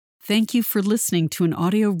Thank you for listening to an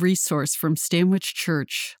audio resource from Stanwich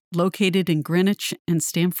Church, located in Greenwich and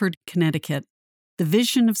Stamford, Connecticut. The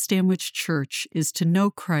vision of Stanwich Church is to know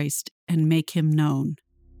Christ and make him known.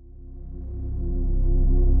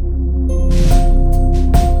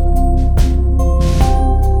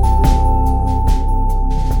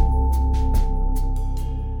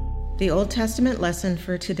 The Old Testament lesson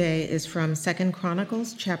for today is from 2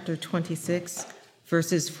 Chronicles chapter 26,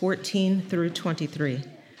 verses 14 through 23.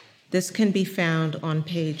 This can be found on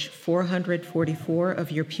page 444 of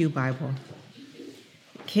your Pew Bible.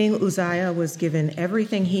 King Uzziah was given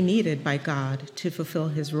everything he needed by God to fulfill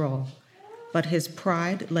his role, but his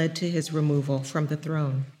pride led to his removal from the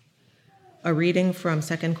throne. A reading from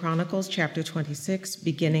 2 Chronicles chapter 26,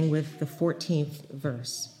 beginning with the 14th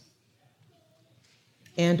verse.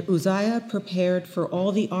 And Uzziah prepared for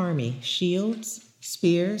all the army shields,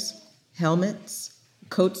 spears, helmets,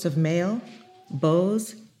 coats of mail,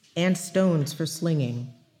 bows, and stones for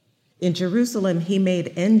slinging. In Jerusalem, he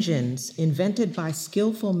made engines invented by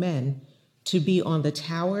skillful men to be on the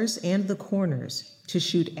towers and the corners to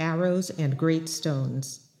shoot arrows and great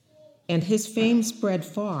stones. And his fame spread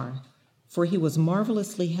far, for he was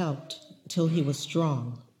marvelously helped till he was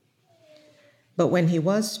strong. But when he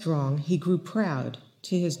was strong, he grew proud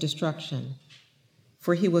to his destruction,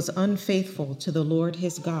 for he was unfaithful to the Lord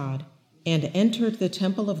his God, and entered the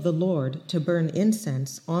temple of the Lord to burn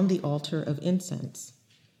incense on the altar of incense.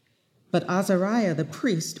 But Azariah the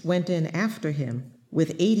priest went in after him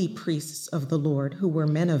with 80 priests of the Lord who were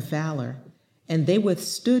men of valor, and they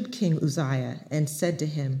withstood King Uzziah and said to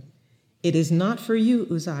him, "It is not for you,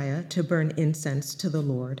 Uzziah, to burn incense to the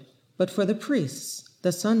Lord, but for the priests,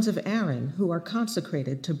 the sons of Aaron, who are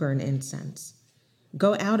consecrated to burn incense.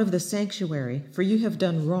 Go out of the sanctuary, for you have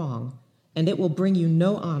done wrong, and it will bring you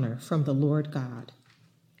no honor from the Lord God."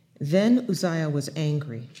 Then Uzziah was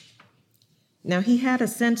angry. Now he had a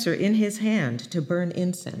censer in his hand to burn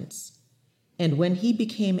incense. And when he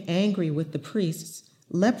became angry with the priests,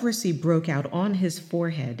 leprosy broke out on his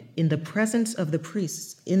forehead in the presence of the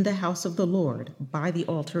priests in the house of the Lord by the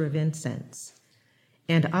altar of incense.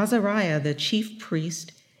 And Azariah the chief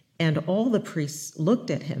priest and all the priests looked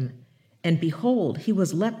at him, and behold, he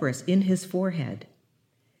was leprous in his forehead.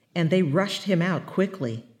 And they rushed him out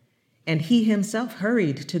quickly, and he himself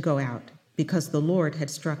hurried to go out, because the Lord had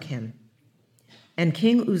struck him. And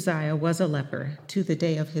King Uzziah was a leper to the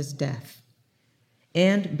day of his death,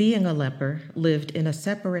 and being a leper, lived in a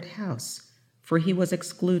separate house, for he was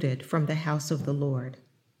excluded from the house of the Lord.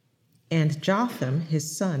 And Jotham,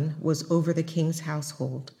 his son, was over the king's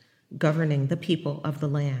household, governing the people of the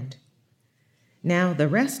land. Now the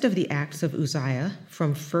rest of the acts of Uzziah,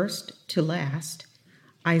 from first to last,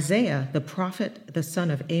 Isaiah the prophet, the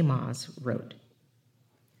son of Amoz, wrote.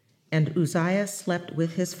 And Uzziah slept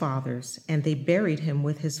with his fathers, and they buried him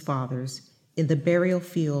with his fathers in the burial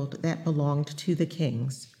field that belonged to the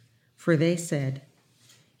kings, for they said,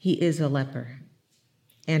 "He is a leper."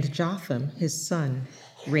 And Jotham, his son,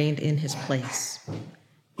 reigned in his place.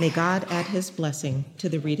 May God add his blessing to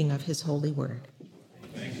the reading of his holy word.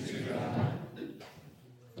 Thanks to God.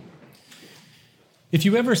 If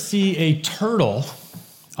you ever see a turtle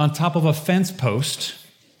on top of a fence post,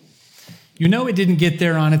 you know it didn't get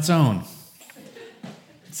there on its own.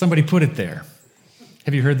 Somebody put it there.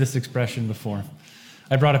 Have you heard this expression before?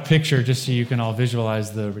 I brought a picture just so you can all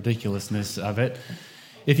visualize the ridiculousness of it.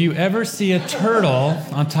 If you ever see a turtle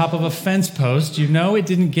on top of a fence post, you know it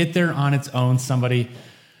didn't get there on its own. Somebody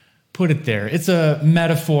put it there. It's a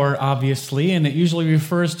metaphor, obviously, and it usually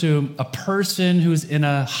refers to a person who's in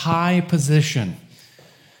a high position.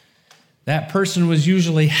 That person was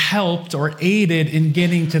usually helped or aided in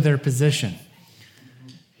getting to their position.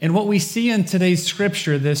 And what we see in today's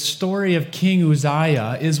scripture, this story of King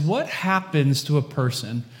Uzziah, is what happens to a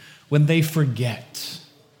person when they forget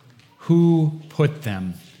who put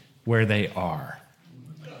them where they are.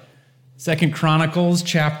 2 Chronicles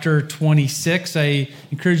chapter 26. I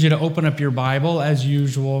encourage you to open up your Bible as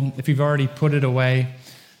usual if you've already put it away.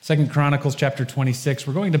 2 Chronicles chapter 26.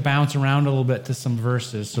 We're going to bounce around a little bit to some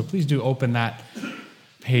verses, so please do open that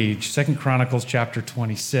page. 2 Chronicles chapter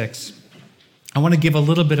 26. I want to give a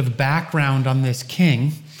little bit of background on this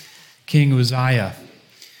king, King Uzziah.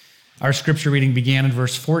 Our scripture reading began in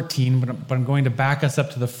verse 14, but I'm going to back us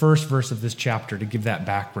up to the first verse of this chapter to give that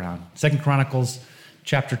background. 2 Chronicles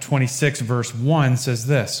chapter 26, verse 1 says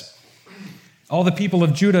this: "All the people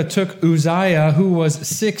of Judah took Uzziah, who was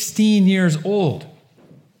 16 years old,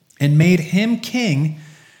 and made him king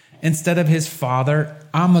instead of his father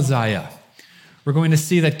Amaziah, We're going to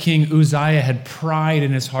see that King Uzziah had pride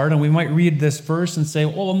in his heart, and we might read this verse and say,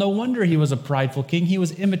 well, no wonder he was a prideful king. He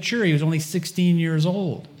was immature. He was only 16 years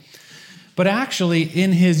old. But actually,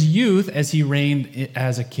 in his youth, as he reigned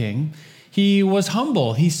as a king, he was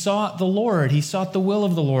humble. He sought the Lord. He sought the will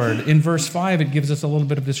of the Lord. In verse 5, it gives us a little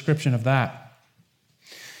bit of description of that.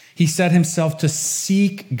 He set himself to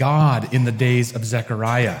seek God in the days of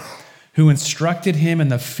Zechariah, who instructed him in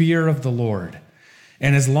the fear of the Lord.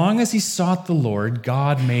 And as long as he sought the Lord,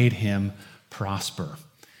 God made him prosper.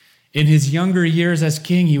 In his younger years as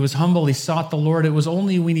king, he was humble. He sought the Lord. It was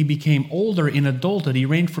only when he became older in adulthood, he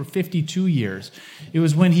reigned for 52 years. It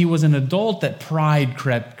was when he was an adult that pride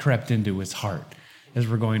crept into his heart, as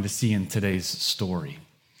we're going to see in today's story.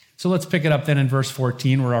 So let's pick it up then in verse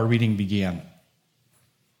 14, where our reading began.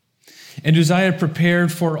 And Uzziah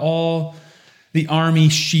prepared for all the army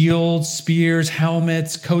shields, spears,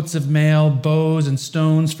 helmets, coats of mail, bows, and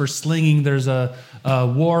stones for slinging. There's a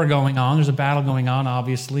war going on. There's a battle going on,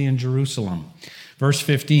 obviously, in Jerusalem. Verse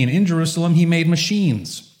 15, in Jerusalem he made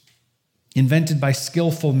machines invented by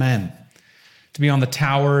skillful men to be on the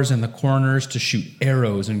towers and the corners to shoot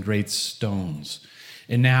arrows and great stones.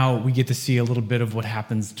 And now we get to see a little bit of what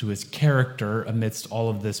happens to his character amidst all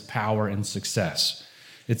of this power and success.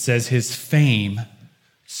 It says his fame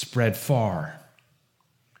spread far,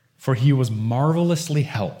 for he was marvelously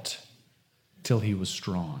helped till he was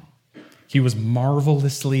strong. He was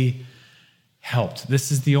marvelously helped.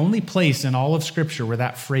 This is the only place in all of Scripture where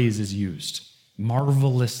that phrase is used,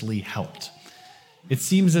 marvelously helped. It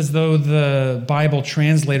seems as though the Bible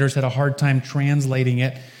translators had a hard time translating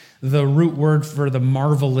it. The root word for the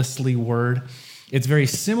marvelously word, it's very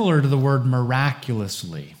similar to the word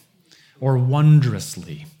miraculously or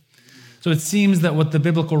wondrously. So it seems that what the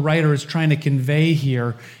biblical writer is trying to convey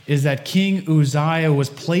here is that King Uzziah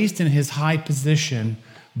was placed in his high position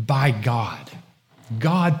by God.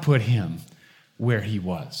 God put him where he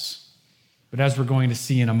was. But as we're going to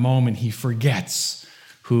see in a moment, he forgets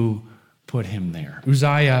who put him there.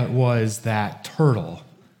 Uzziah was that turtle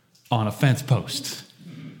on a fence post,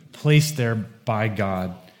 placed there by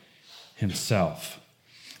God himself.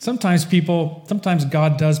 Sometimes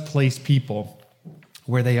God does place people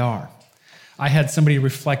where they are. I had somebody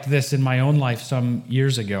reflect this in my own life some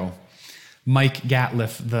years ago. Mike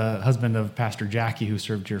Gatliff, the husband of Pastor Jackie, who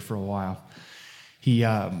served here for a while.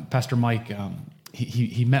 Pastor Mike,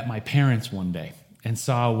 he met my parents one day and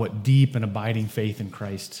saw what deep and abiding faith in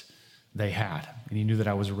Christ they had. And he knew that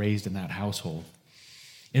I was raised in that household.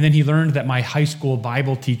 And then he learned that my high school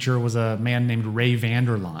Bible teacher was a man named Ray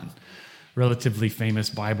Vanderlaan, relatively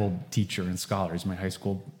famous Bible teacher and scholar. He's my high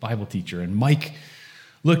school Bible teacher. And Mike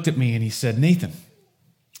looked at me and he said, Nathan,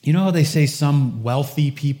 you know how they say some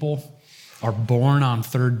wealthy people are born on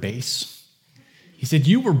third base? He said,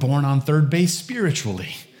 you were born on third base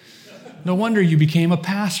spiritually. No wonder you became a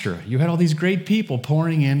pastor. You had all these great people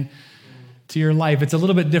pouring in to your life. It's a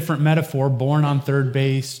little bit different metaphor, born on third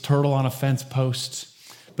base, turtle on a fence post,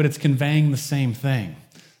 but it's conveying the same thing.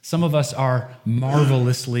 Some of us are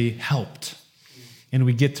marvelously helped, and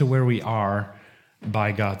we get to where we are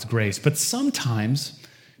by God's grace. But sometimes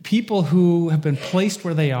people who have been placed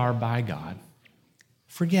where they are by God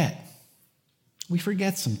forget. We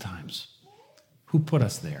forget sometimes who put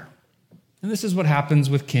us there. And this is what happens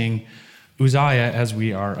with King Uzziah, as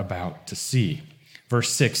we are about to see. Verse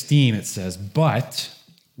 16, it says, but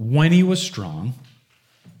when he was strong,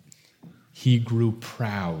 he grew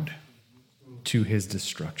proud to his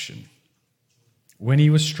destruction. When he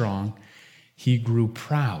was strong, he grew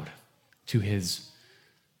proud to his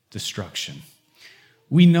destruction.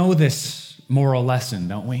 We know this moral lesson,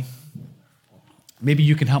 don't we? Maybe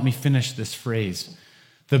you can help me finish this phrase.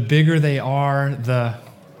 The bigger they are,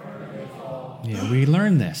 we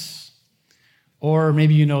learn this. Or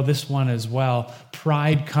maybe you know this one as well.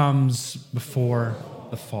 Pride comes before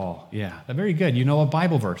the fall. Yeah, very good. You know a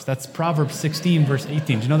Bible verse. That's Proverbs 16, verse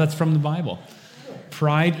 18. Do you know that's from the Bible?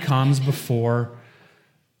 Pride comes before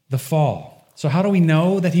the fall. So how do we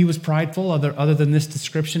know that he was prideful other than this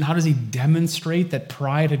description? How does he demonstrate that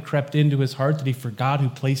pride had crept into his heart, that he forgot who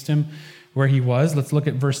placed him where he was? Let's look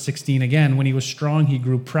at verse 16 again. When he was strong, he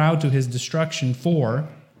grew proud to his destruction, for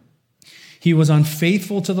he was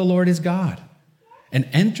unfaithful to the Lord his God, and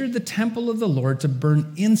entered the temple of the Lord to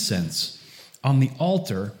burn incense on the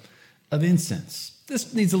altar of incense.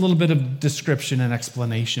 This needs a little bit of description and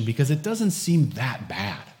explanation because it doesn't seem that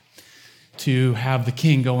bad to have the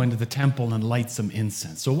king go into the temple and light some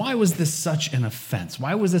incense. So why was this such an offense?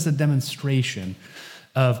 Why was this a demonstration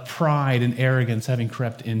of pride and arrogance having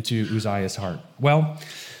crept into Uzziah's heart? Well,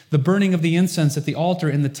 the burning of the incense at the altar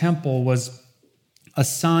in the temple was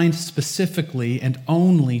assigned specifically and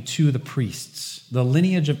only to the priests, the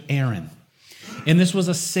lineage of Aaron. And this was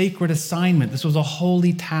a sacred assignment. This was a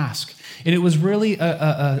holy task. And it was really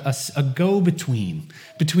a go-between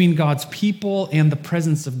between God's people and the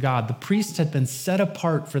presence of God. The priests had been set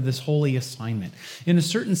apart for this holy assignment. In a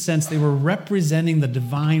certain sense, they were representing the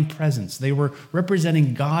divine presence. They were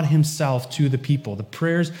representing God himself to the people. The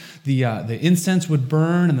prayers, the incense would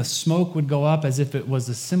burn and the smoke would go up as if it was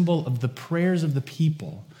a symbol of the prayers of the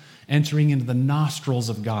people entering into the nostrils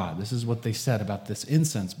of God. This is what they said about this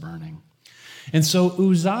incense burning. And so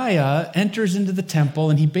Uzziah enters into the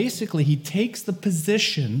temple and he takes the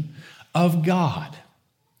position of God.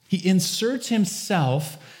 He inserts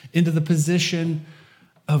himself into the position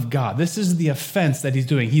of God. This is the offense that he's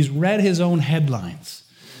doing. He's read his own headlines.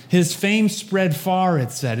 His fame spread far,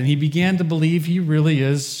 it said, and he began to believe he really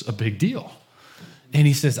is a big deal. And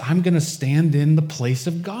he says, I'm going to stand in the place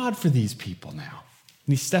of God for these people now.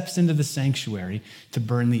 And he steps into the sanctuary to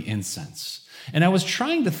burn the incense. And I was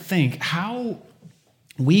trying to think how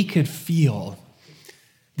we could feel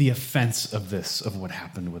the offense of this, of what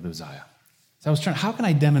happened with Uzziah. So I was how can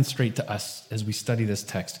I demonstrate to us as we study this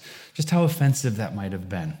text just how offensive that might have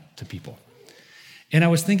been to people? And I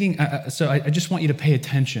was thinking, so I just want you to pay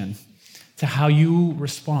attention to how you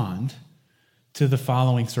respond to the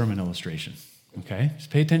following sermon illustration, okay?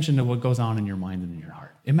 Just pay attention to what goes on in your mind and in your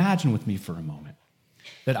heart. Imagine with me for a moment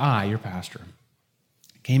that I, your pastor,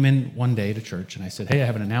 came in one day to church and I said, hey, I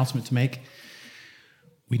have an announcement to make.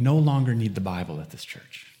 We no longer need the Bible at this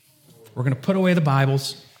church. We're going to put away the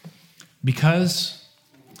Bibles because,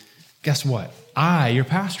 guess what? I, your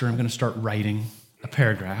pastor, am going to start writing a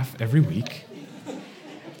paragraph every week.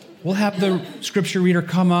 We'll have the scripture reader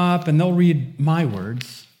come up and they'll read my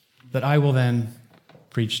words that I will then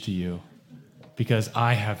preach to you because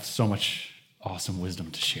I have so much awesome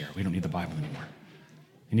wisdom to share. We don't need the Bible anymore.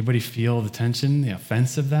 Anybody feel the tension, the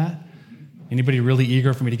offense of that? Anybody really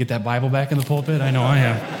eager for me to get that Bible back in the pulpit? I know I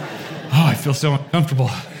am. Oh, I feel so uncomfortable.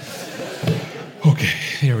 Okay,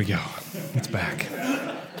 here we go. It's back.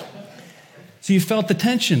 So you felt the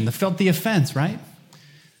tension, felt the offense, right?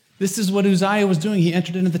 This is what Uzziah was doing. He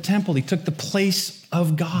entered into the temple. He took the place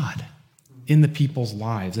of God in the people's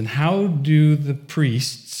lives. And how do the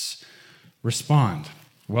priests respond?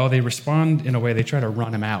 Well, they respond in a way, they try to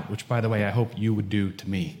run him out, which, by the way, I hope you would do to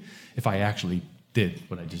me if I actually did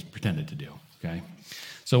what I just pretended to do, okay?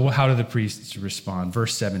 So how do the priests respond?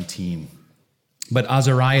 Verse 17. But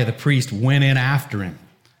Azariah the priest went in after him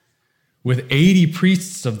with 80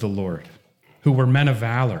 priests of the Lord who were men of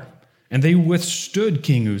valor, and they withstood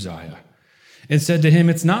King Uzziah and said to him,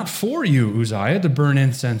 it's not for you, Uzziah, to burn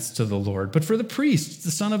incense to the Lord, but for the priests,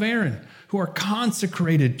 the son of Aaron, who are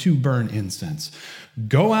consecrated to burn incense.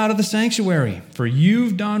 Go out of the sanctuary, for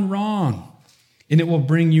you've done wrong, and it will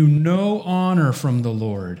bring you no honor from the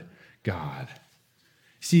Lord God.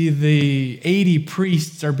 See, the 80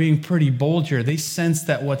 priests are being pretty bold here. They sense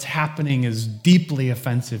that what's happening is deeply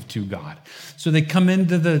offensive to God. So they come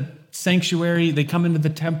into the sanctuary, they come into the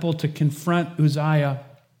temple to confront Uzziah.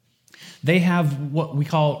 They have what we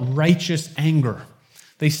call righteous anger.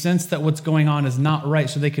 They sense that what's going on is not right,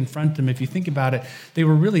 so they confront him. If you think about it, they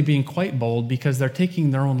were really being quite bold because they're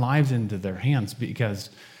taking their own lives into their hands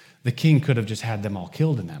because the king could have just had them all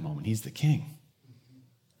killed in that moment. He's the king.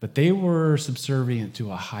 But they were subservient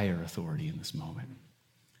to a higher authority in this moment.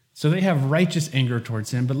 So they have righteous anger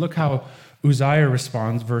towards him, but look how Uzziah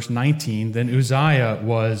responds, verse 19. Then Uzziah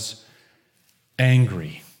was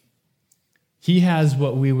angry. He has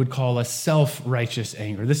what we would call a self-righteous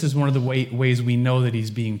anger. This is one of the ways we know that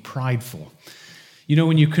he's being prideful. You know,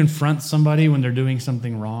 when you confront somebody when they're doing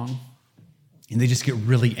something wrong and they just get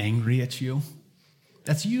really angry at you,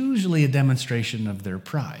 that's usually a demonstration of their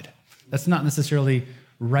pride. That's not necessarily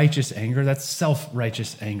righteous anger, that's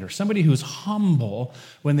self-righteous anger. Somebody who's humble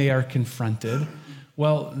when they are confronted,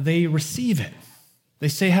 well, they receive it. They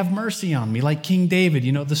say, have mercy on me, like King David.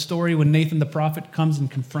 You know the story when Nathan the prophet comes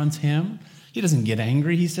and confronts him? He doesn't get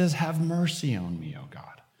angry. He says, have mercy on me, O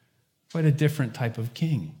God. Quite a different type of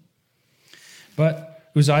king.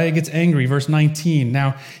 But Uzziah gets angry. Verse 19.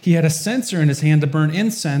 Now, he had a censer in his hand to burn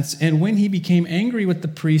incense, and when he became angry with the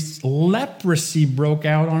priests, leprosy broke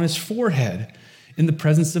out on his forehead in the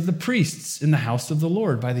presence of the priests in the house of the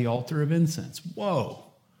Lord by the altar of incense. Whoa.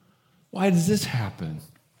 Why does this happen?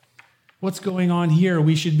 What's going on here?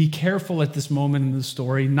 We should be careful at this moment in the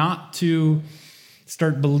story not to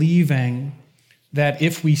start believing that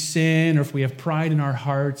if we sin or if we have pride in our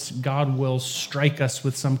hearts, God will strike us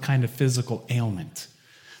with some kind of physical ailment.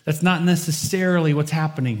 That's not necessarily what's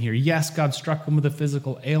happening here. Yes, God struck him with a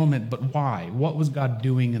physical ailment, but why? What was God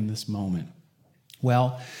doing in this moment?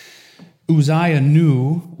 Well, Uzziah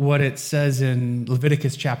knew what it says in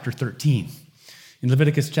Leviticus chapter 13. In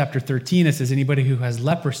Leviticus chapter 13, it says anybody who has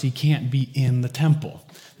leprosy can't be in the temple.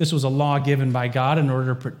 This was a law given by God in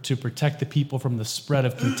order to protect the people from the spread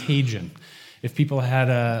of contagion. If people had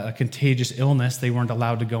a contagious illness, they weren't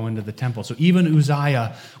allowed to go into the temple. So even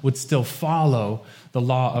Uzziah would still follow the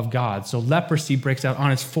law of God. So leprosy breaks out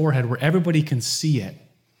on his forehead where everybody can see it.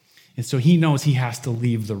 And so he knows he has to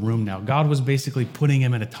leave the room now. God was basically putting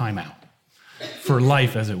him in a timeout for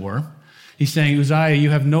life, as it were. He's saying, Uzziah, you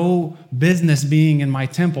have no business being in my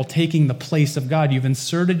temple, taking the place of God. You've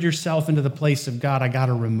inserted yourself into the place of God. I got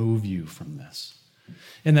to remove you from this.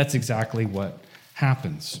 And that's exactly what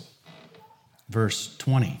happens. Verse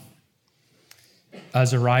 20.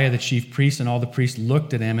 Azariah, the chief priest, and all the priests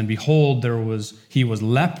looked at him, and behold, he was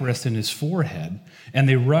leprous in his forehead, and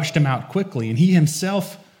they rushed him out quickly, and he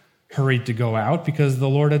himself hurried to go out because the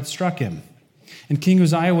Lord had struck him. And King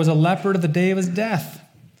Uzziah was a leper to the day of his death.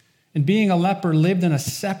 And being a leper, lived in a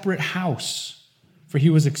separate house, for he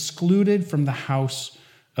was excluded from the house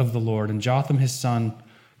of the Lord. And Jotham, his son,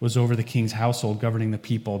 was over the king's household, governing the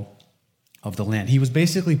people of the land. He was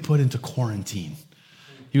basically put into quarantine.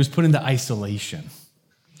 He was put into isolation.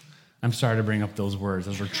 I'm sorry to bring up those words.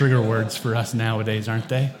 Those are trigger words for us nowadays, aren't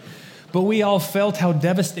they? But we all felt how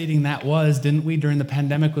devastating that was, didn't we, during the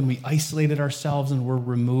pandemic when we isolated ourselves and were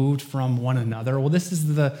removed from one another? Well, this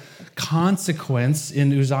is the consequence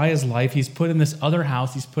in Uzziah's life. He's put in this other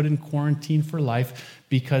house. He's put in quarantine for life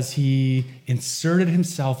because he inserted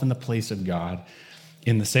himself in the place of God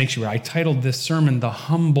in the sanctuary. I titled this sermon, The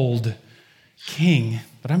Humbled King,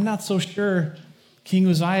 but I'm not so sure King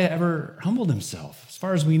Uzziah ever humbled himself. As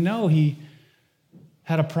far as we know, he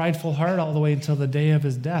had a prideful heart all the way until the day of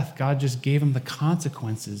his death. God just gave him the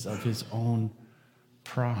consequences of his own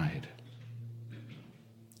pride.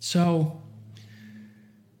 So,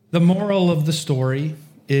 the moral of the story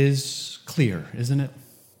is clear, isn't it?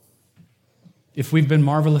 If we've been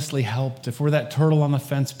marvelously helped, if we're that turtle on the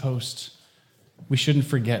fence post, we shouldn't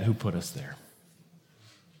forget who put us there.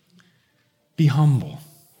 Be humble.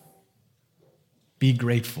 Be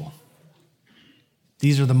grateful.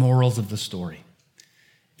 These are the morals of the story.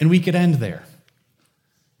 And we could end there.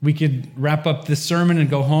 We could wrap up this sermon and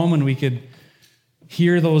go home, and we could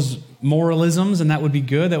hear those moralisms, and that would be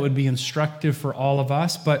good. That would be instructive for all of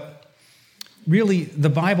us. But really, the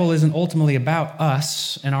Bible isn't ultimately about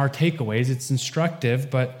us and our takeaways. It's instructive,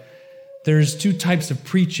 but there's two types of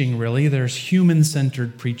preaching, really. There's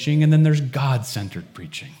human-centered preaching, and then there's God-centered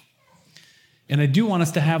preaching. And I do want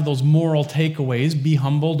us to have those moral takeaways. Be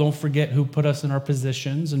humble. Don't forget who put us in our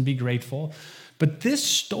positions, and be grateful. But this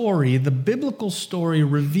story, the biblical story,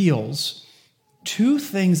 reveals two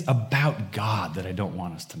things about God that I don't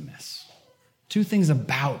want us to miss. Two things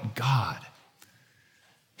about God.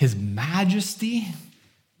 His majesty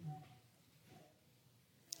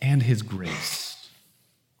and his grace.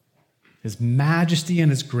 His majesty and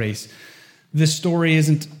his grace. This story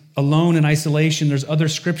isn't alone in isolation. There's other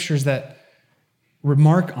scriptures that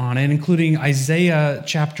remark on it, including Isaiah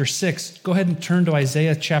chapter 6. Go ahead and turn to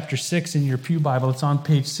Isaiah chapter 6 in your pew Bible. It's on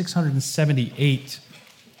page 678.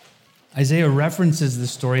 Isaiah references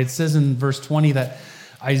this story. It says in verse 20 that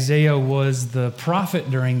Isaiah was the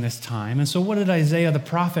prophet during this time. And so what did Isaiah the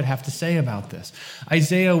prophet have to say about this?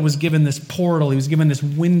 Isaiah was given this portal. He was given this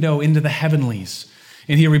window into the heavenlies.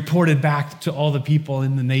 And he reported back to all the people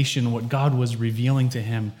in the nation what God was revealing to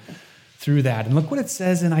him through that. And look what it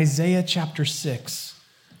says in Isaiah chapter 6,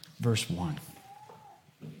 verse 1.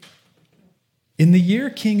 In the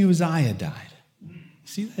year King Uzziah died.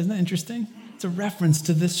 See, isn't that interesting? It's a reference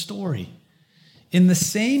to this story. In the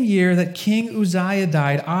same year that King Uzziah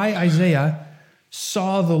died, I, Isaiah,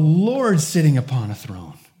 saw the Lord sitting upon a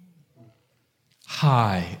throne,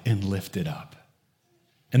 high and lifted up,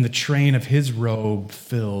 and the train of his robe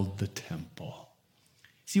filled the temple.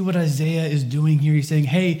 See what Isaiah is doing here? He's saying,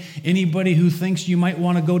 hey, anybody who thinks you might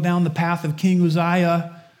want to go down the path of King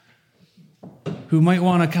Uzziah, who might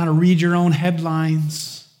want to kind of read your own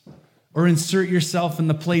headlines or insert yourself in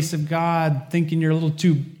the place of God, thinking you're a little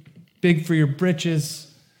too big for your britches,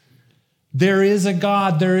 there is a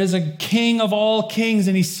God, there is a King of all kings,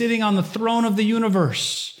 and he's sitting on the throne of the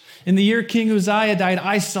universe. In the year King Uzziah died,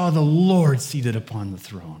 I saw the Lord seated upon the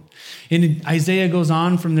throne. And Isaiah goes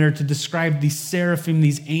on from there to describe these seraphim,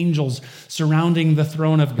 these angels surrounding the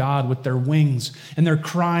throne of God with their wings. And they're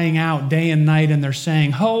crying out day and night, and they're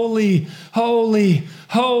saying, holy, holy,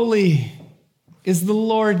 holy is the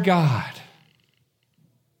Lord God.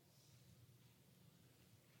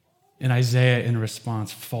 And Isaiah, in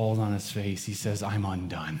response, falls on his face. He says, I'm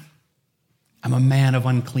undone. I'm a man of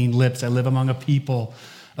unclean lips. I live among a people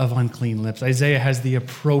of unclean lips. Isaiah has the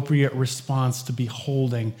appropriate response to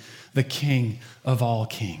beholding the King of all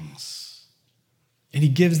kings. And he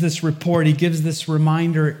gives this report, he gives this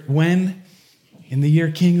reminder when? In the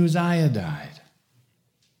year King Uzziah died.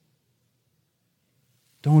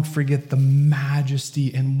 Don't forget the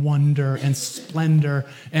majesty and wonder and splendor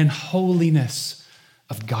and holiness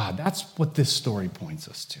of God. That's what this story points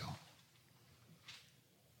us to.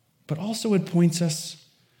 But also it points us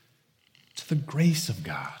to the grace of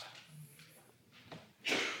God.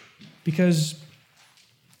 Because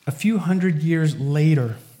a few hundred years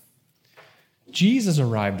later, Jesus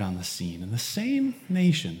arrived on the scene in the same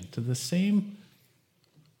nation, to the same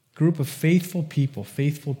group of faithful people,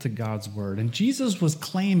 faithful to God's word. And Jesus was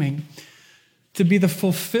claiming to be the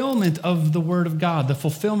fulfillment of the word of God, the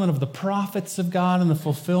fulfillment of the prophets of God, and the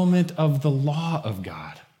fulfillment of the law of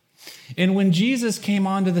God. And when Jesus came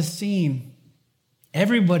onto the scene,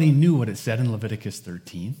 everybody knew what it said in Leviticus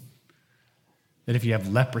 13, that if you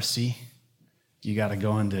have leprosy, you got to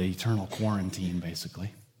go into eternal quarantine,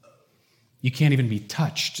 basically. You can't even be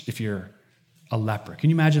touched if you're a leper. Can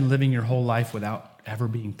you imagine living your whole life without ever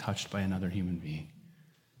being touched by another human being?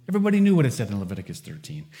 Everybody knew what it said in Leviticus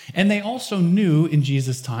 13. And they also knew in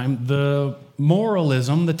Jesus' time the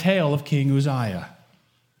moralism, the tale of King Uzziah.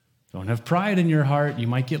 Don't have pride in your heart, you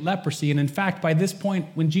might get leprosy. And in fact, by this point,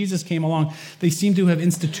 when Jesus came along, they seem to have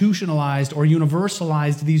institutionalized or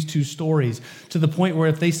universalized these two stories to the point where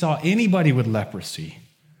if they saw anybody with leprosy,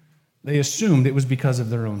 they assumed it was because of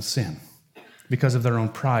their own sin, because of their own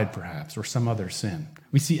pride perhaps, or some other sin.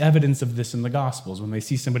 We see evidence of this in the Gospels. When they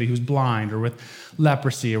see somebody who's blind or with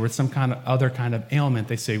leprosy or with some kind of other kind of ailment,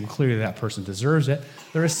 they say, well, clearly that person deserves it.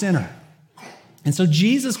 They're a sinner. And so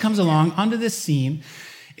Jesus comes along onto this scene,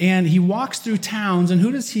 and he walks through towns, and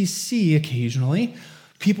who does he see occasionally?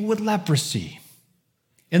 People with leprosy.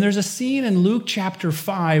 And there's a scene in Luke chapter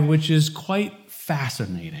 5 which is quite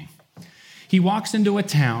fascinating. He walks into a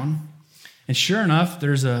town, and sure enough,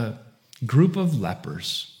 there's a group of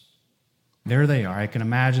lepers. There they are. I can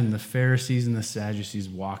imagine the Pharisees and the Sadducees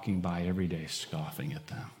walking by every day, scoffing at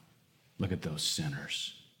them. Look at those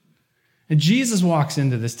sinners. And Jesus walks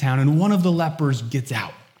into this town, and one of the lepers gets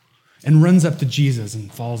out and runs up to Jesus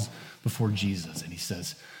and falls before Jesus. And he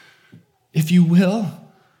says, "If you will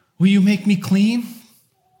you make me clean?"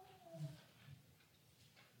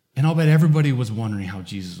 And I'll bet everybody was wondering how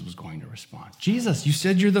Jesus was going to respond. Jesus, you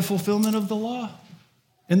said you're the fulfillment of the law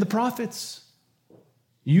and the prophets.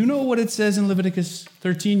 You know what it says in Leviticus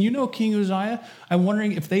 13. You know King Uzziah. I'm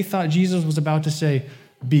wondering if they thought Jesus was about to say,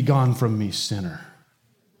 "Be gone from me, sinner.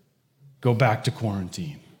 Go back to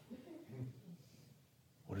quarantine."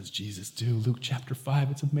 What does Jesus do? Luke chapter 5,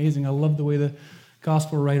 it's amazing. I love the way the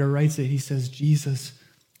gospel writer writes it. He says, Jesus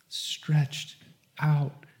stretched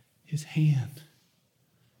out his hand.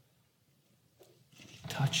 He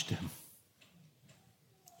touched him.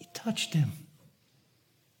 He touched him.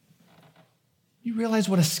 You realize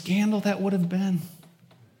what a scandal that would have been?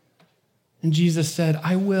 And Jesus said,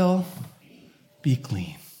 "I will be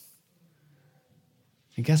clean."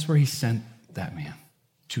 And guess where he sent that man?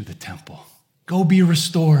 To the temple. Go be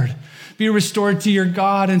restored. Be restored to your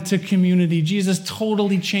God and to community. Jesus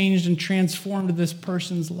totally changed and transformed this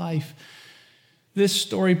person's life. This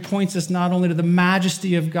story points us not only to the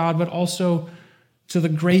majesty of God, but also to the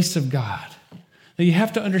grace of God. Now you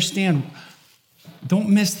have to understand, don't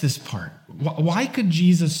miss this part. Why could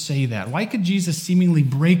Jesus say that? Why could Jesus seemingly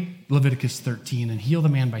break Leviticus 13 and heal the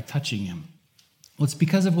man by touching him? Well, it's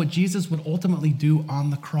because of what Jesus would ultimately do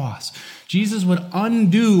on the cross. Jesus would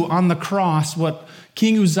undo on the cross what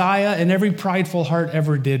King Uzziah and every prideful heart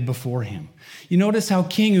ever did before him. You notice how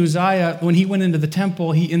King Uzziah, when he went into the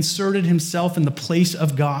temple, he inserted himself in the place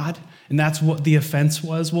of God, and that's what the offense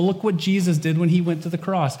was. Well, look what Jesus did when he went to the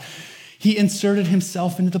cross. He inserted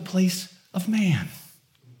himself into the place of man.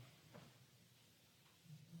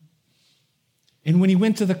 And when he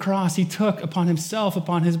went to the cross, he took upon himself,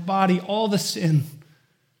 upon his body, all the sin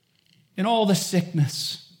and all the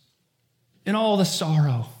sickness and all the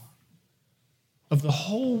sorrow of the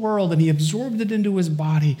whole world, and he absorbed it into his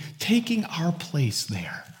body, taking our place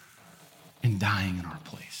there and dying in our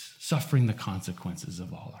place, suffering the consequences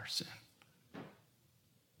of all our sin.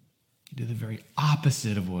 He did the very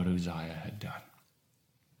opposite of what Uzziah had done.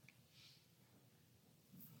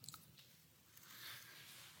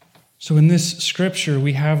 So in this scripture,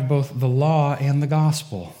 we have both the law and the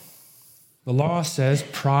gospel. The law says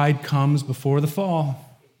pride comes before the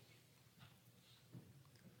fall.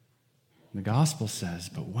 The gospel says,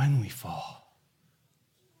 but when we fall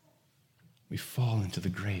into the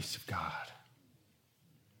grace of God.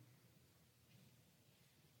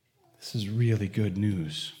 This is really good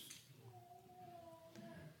news.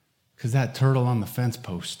 Because that turtle on the fence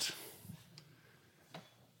post,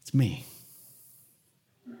 it's me.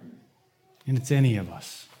 And it's any of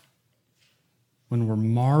us. When we're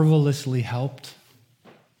marvelously helped,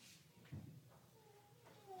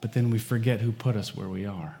 but then we forget who put us where we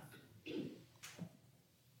are.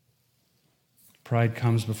 Pride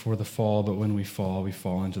comes before the fall, but when we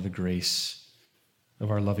fall into the grace of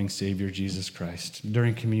our loving Savior, Jesus Christ.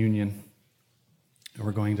 During communion,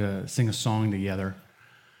 we're going to sing a song together,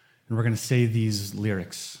 and we're going to say these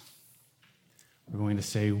lyrics. We're going to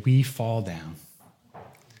say, we fall down.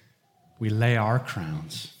 We lay our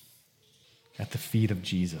crowns at the feet of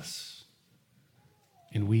Jesus,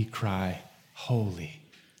 and we cry, holy,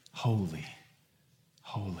 holy,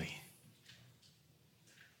 holy.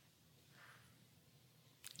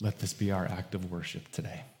 Let this be our act of worship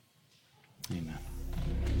today. Amen.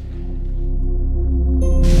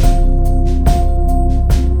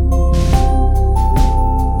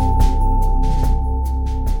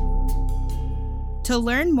 To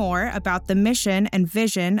learn more about the mission and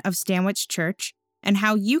vision of Stanwich Church and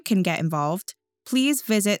how you can get involved, please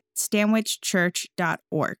visit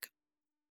stanwichchurch.org.